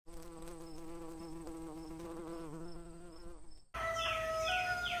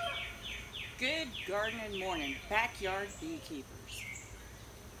Gardening Morning, Backyard Beekeepers.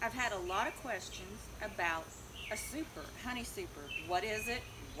 I've had a lot of questions about a super, honey super. What is it?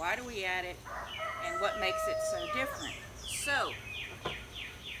 Why do we add it? And what makes it so different? So,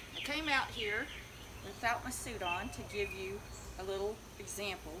 I came out here without my suit on to give you a little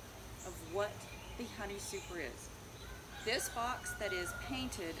example of what the honey super is. This box that is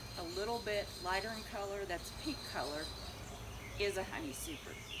painted a little bit lighter in color, that's pink color, is a honey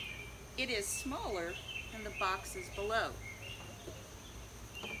super. It is smaller than the boxes below.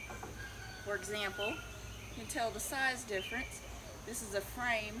 For example, you can tell the size difference. This is a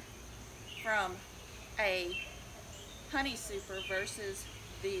frame from a honey super versus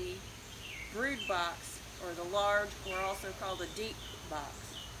the brood box, or the large, or also called a deep box.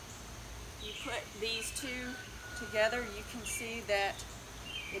 You put these two together, you can see that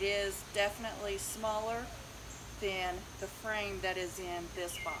it is definitely smaller than the frame that is in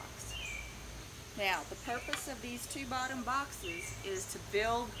this box. Now, the purpose of these two bottom boxes is to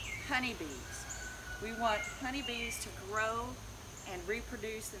build honeybees. We want honeybees to grow and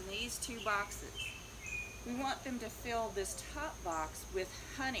reproduce in these two boxes. We want them to fill this top box with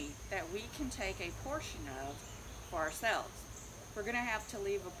honey that we can take a portion of for ourselves. We're going to have to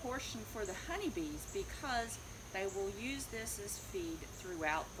leave a portion for the honeybees because they will use this as feed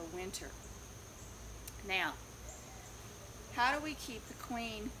throughout the winter. Now, how do we keep the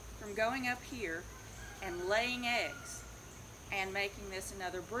queen from going up here and laying eggs and making this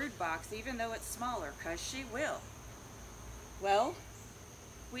another brood box, even though it's smaller, because she will? Well,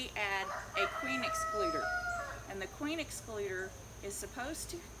 we add a queen excluder, and the queen excluder is supposed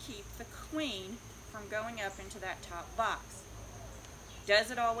to keep the queen from going up into that top box.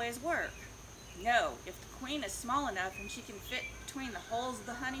 Does it always work? No. If the queen is small enough and she can fit between the holes of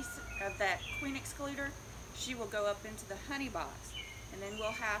the honey of that queen excluder, she will go up into the honey box, and then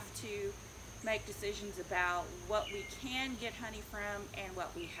we'll have to make decisions about what we can get honey from and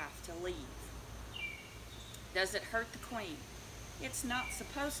what we have to leave. Does it hurt the queen? It's not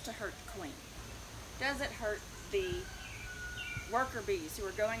supposed to hurt the queen. Does it hurt the worker bees who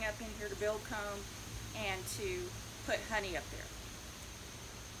are going up in here to build comb and to put honey up there?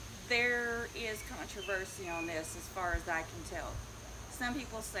 There is controversy on this as far as I can tell. Some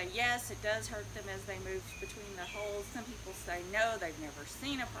people say yes, it does hurt them as they move between the holes. Some people say no, they've never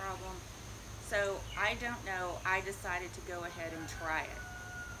seen a problem. So I don't know. I decided to go ahead and try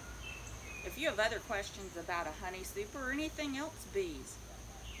it. If you have other questions about a honey super or anything else bees,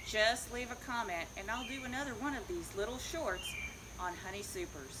 just leave a comment and I'll do another one of these little shorts on honey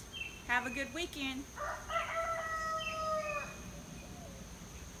supers. Have a good weekend.